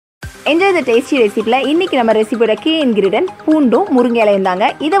Enjoy the tasty recipe. இன்னைக்கு நம்ம ரெசிபியோட கீ இன்கிரிடியன்ட் பூண்டும் முருங்கை இலையும் தாங்க.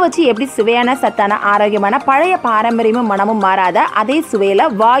 இத வச்சு எப்படி சுவையான சத்தான ஆரோக்கியமான பழைய பாரம்பரியமும் மனமும் மாறாத அதே சுவையில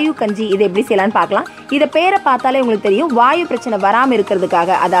வாயு கஞ்சி இத எப்படி செய்யலாம்னு பார்க்கலாம். இத பேரை பார்த்தாலே உங்களுக்கு தெரியும் வாயு பிரச்சனை வராம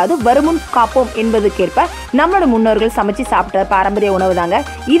இருக்கிறதுக்காக அதாவது வருமுன் காப்போம் என்பதுக்கேற்ப நம்மளோட முன்னோர்கள் சமைச்சு சாப்பிட்ட பாரம்பரிய உணவு தாங்க.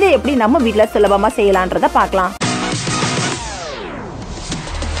 இதை எப்படி நம்ம வீட்ல சுலபமா செய்யலாம்ன்றத பார்க்கலாம்.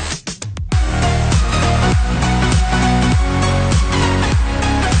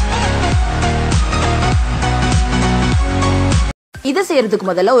 இதை செய்யறதுக்கு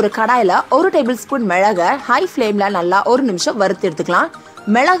முதல்ல ஒரு கடாயில 1 டேபிள்ஸ்பூன் மிளகை ஹை ஃப்ளேம்ல நல்லா 1 நிமிஷம் வறுத்து எடுத்துக்கலாம்.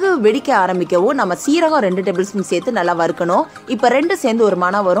 மிளகு வெடிக்க ஆரம்பிக்கவும் நம்ம சீரகம் 2 டேபிள்ஸ்பூன் சேர்த்து நல்லா வறுக்கணும். இப்போ 2 சேர்ந்து ஒரு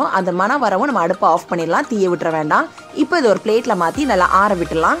மணம் வரும். அந்த மணம் வரவும் நம்ம அடுப்பை ஆஃப் பண்ணிடலாம், தீய விட்டுற வேண்டாம். இப்போ இது ஒரு பிளேட்ல மாத்தி நல்லா ஆற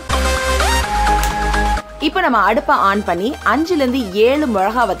விட்டுலாம். இப்போ நம்ம அடுப்பை ஆன் பண்ணி 5லேருந்து 7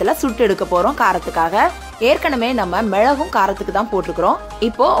 மிளகா வத்தலை சுட்டு எடுக்க போறோம் காரத்துக்காக. ஏற்கனவே நம்ம மிளகும் காரத்துக்கு தான் போட்டுக்கிறோம்.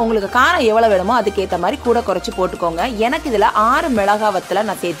 இப்போ உங்களுக்கு காரம் எவ்வளவு வேணுமோ அதுக்கேற்ற மாதிரி கூட குறைச்சி போட்டுக்கோங்க. எனக்கு இதுல 6 மிளகா வத்தலை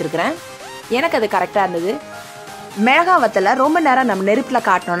நான் சேர்த்துருக்கிறேன். எனக்கு அது கரெக்டா இருந்தது. மிளகா வத்தலை ரொம்ப நேரம் நம்ம நெருப்புல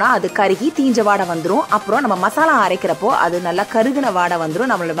காட்டினோம்னா அது கருகி தீஞ்ச வாடை வந்துடும். அப்புறம் நம்ம மசாலா அரைக்கிறப்போ அது நல்லா கருகின வாடை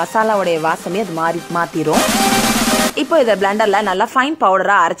வந்துடும். நம்மளோட மசாலாவுடைய வாசமே அது மாத்திரும். இப்போ இதை பிளெண்டர்ல நல்லா ஃபைன்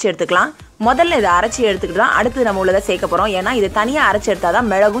பவுடரா அரைச்சி எடுத்துக்கலாம். முதல்ல இதை அரைச்சி எடுத்துக்கிட்டு தான் அடுத்து நம்ம உள்ளதை சேர்க்க போறோம். ஏன்னா இது தனியாக அரைச்சி எடுத்தாதான்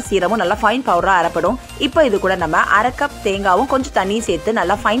மிளகும் சீரமும் நல்லா ஃபைன் பவுடரா அரைப்படும். இப்போ இது கூட நம்ம 1/2 கப் தேங்காவும் கொஞ்சம் தண்ணியும் சேர்த்து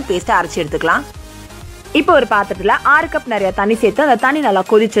நல்லா ஃபைன் பேஸ்ட்டா அரைச்சி எடுத்துக்கலாம். இப்போ ஒரு பாத்திரத்துல 6 கப் நிறைய தண்ணி சேர்த்து அந்த தண்ணி நல்லா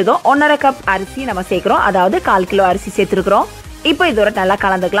கொதிச்சதும் 1/2 கப் அரிசி நம்ம சேர்க்கிறோம். அதாவது 1/4 கிலோ அரிசி சேர்த்துருக்கிறோம். இப்போ இதோட நல்லா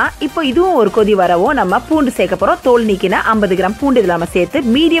கலந்துக்கலாம். இப்போ இதுவும் ஒரு கொதி வரவும் நம்ம பூண்டு சேர்க்க போறோம். தோல் நீக்கின 50 கிராம் பூண்டு இதில் நம்ம சேர்த்து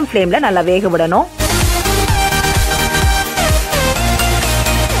மீடியம் ஃப்ளேம்ல நல்லா வேக விடணும்.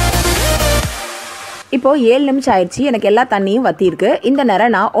 இப்போ 7 நிமிஷம் ஆயிடுச்சு. எனக்கு எல்லா தண்ணியும் வத்தி இருக்கு. இந்த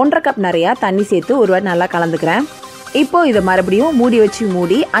நேரம் நான் 1/2 கப் நிறைய தண்ணி சேர்த்து ஒரு வாட்டி நல்லா கலந்துக்கிறேன். இப்போ இதை மறுபடியும் மூடி வச்சு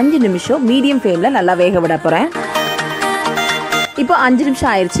மூடி 5 நிமிஷம் மீடியம் ஃப்ளேம்ல நல்லா வேக விட போறேன். இப்போ 5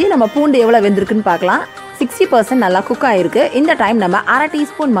 நிமிஷம் ஆயிடுச்சு. நம்ம பூண்டு எவ்வளவு வெந்திருக்குன்னு பார்க்கலாம். 60% நல்லா குக் ஆயிருக்கு. இந்த டைம் நம்ம 1/2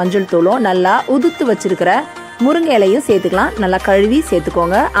 டீஸ்பூன் மஞ்சள் தூளும் நல்லா உதுத்து வச்சிருக்கிற முருங்கை இலையும் சேர்த்துக்கலாம். நல்லா கழுவி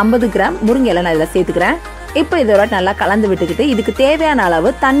சேர்த்துக்கோங்க. 50 கிராம் முருங்கை இலை நான் இதில் சேர்த்துக்கிறேன். இப்போ இதோட நல்லா கலந்து விட்டுக்கிட்டு இதுக்கு தேவையான அளவு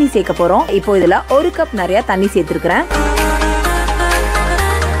தண்ணி சேர்க்க போறோம். இப்போ இதுல 1 கப் நிறைய தண்ணி சேர்த்துருக்கிறேன்.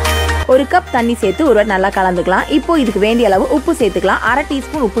 1 கப் தண்ணி சேர்த்து ஒரு நல்லா கலந்துக்கலாம். இப்போ இதுக்கு வேண்டிய அளவு உப்பு சேர்த்துக்கலாம். 1/2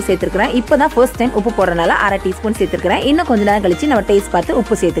 டீஸ்பூன் உப்பு சேர்த்துருக்கிறேன். இப்போதான் ஃபர்ஸ்ட் டைம் உப்பு போடுறதுனால 1/2 டீஸ்பூன் சேர்த்துருக்கிறேன். இன்னும் கொஞ்ச நேரம் கழிச்சு நம்ம டேஸ்ட் பார்த்து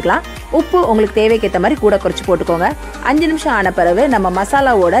உப்பு சேர்த்துக்கலாம். உப்பு உங்களுக்கு தேவைக்கேற்ற மாதிரி கூட குறைச்சி போட்டுக்கோங்க. 5 நிமிஷம் ஆன பிறகு நம்ம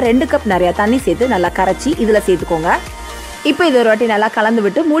மசாலாவோட 2 கப் நிறைய தண்ணி சேர்த்து நல்லா கரைச்சி இதுல சேர்த்துக்கோங்க. இப்போ இது ஒரு வாட்டி நல்லா கலந்து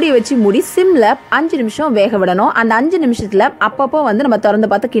விட்டு மூடி வச்சு மூடி சிம்ல 5 நிமிஷம் வேக விடணும். அந்த 5 நிமிஷத்துல அப்பப்போ வந்து நம்ம திறந்து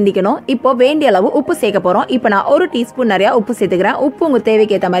பார்த்து கிண்டிக்கணும். இப்போ வேண்டிய அளவு உப்பு சேர்க்க போறோம். இப்போ நான் 1 டீஸ்பூன் நிறைய உப்பு சேர்த்துக்கிறேன். உப்பு உங்க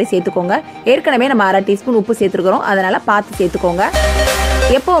தேவைக்கு ஏற்ற மாதிரி சேர்த்துக்கோங்க. ஏற்கனவே நம்ம 1/2 டீஸ்பூன் உப்பு சேர்த்துக்கிறோம். அதனால பார்த்து சேர்த்துக்கோங்க.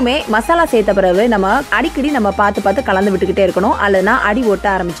 எப்பவுமே மசாலா சேர்த்த பிறகு நம்ம அடிக்கடி நம்ம பார்த்து கலந்து விட்டுக்கிட்டே இருக்கணும். அல்லதுனா அடி ஒட்ட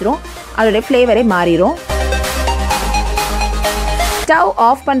ஆரம்பிச்சிடும். அதோட ஃப்ளேவரே மாறிடும். ஸ்டவ்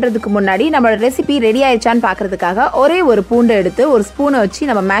ஆஃப் பண்ணுறதுக்கு முன்னாடி நம்மளோட ரெசிபி ரெடி ஆயிடுச்சான்னு பார்க்கறதுக்காக ஒரே ஒரு பூண்டை எடுத்து ஒரு ஸ்பூனை வச்சு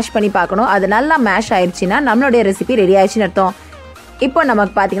நம்ம மேஷ் பண்ணி பார்க்கணும். அது நல்லா மேஷ் ஆயிடுச்சுன்னா நம்மளுடைய ரெசிபி ரெடி ஆயிடுச்சுன்னு அர்த்தம். இப்போ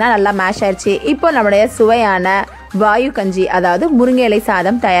நமக்கு பார்த்தீங்கன்னா நல்லா மேஷ் ஆயிடுச்சு. இப்போ நம்மளுடைய சுவையான வாயு கஞ்சி அதாவது முருங்கை இலை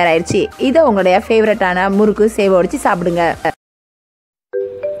சாதம் தயாராகிடுச்சு. இதை உங்களுடைய ஃபேவரட்டான முறுக்கு சேவை வச்சு சாப்பிடுங்க.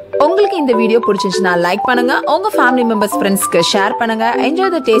 உங்களுக்கு இந்த வீடியோ பிடிச்சிருந்துச்சுன்னா லைக் பண்ணுங்க. உங்க ஃபேமிலி மெம்பர்ஸ் ஃப்ரெண்ட்ஸ்க்கு ஷேர் பண்ணுங்க.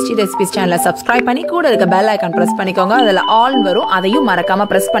 என்ஜாய் த டேஸ்டி ரெசிபிஸ் சேனலை சப்ஸ்கிரைப் பண்ணி கூட இருக்க பெல் ஐக்கான் பிரஸ் பண்ணிக்கோங்க. அதில் ஆல் வரும். அதையும் மறக்காம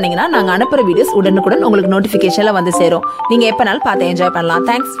பிரஸ் பண்ணீங்கன்னா நாங்கள் அனுப்புற வீடியோஸ் உடனுக்குடன் உங்களுக்கு நோட்டிஃபிகேஷன்ல வந்து சேரும். நீங்க எப்பனாலும் பார்த்து என்ஜாய் பண்ணலாம்.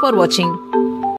 தேங்க்ஸ் ஃபார் வாட்சிங்.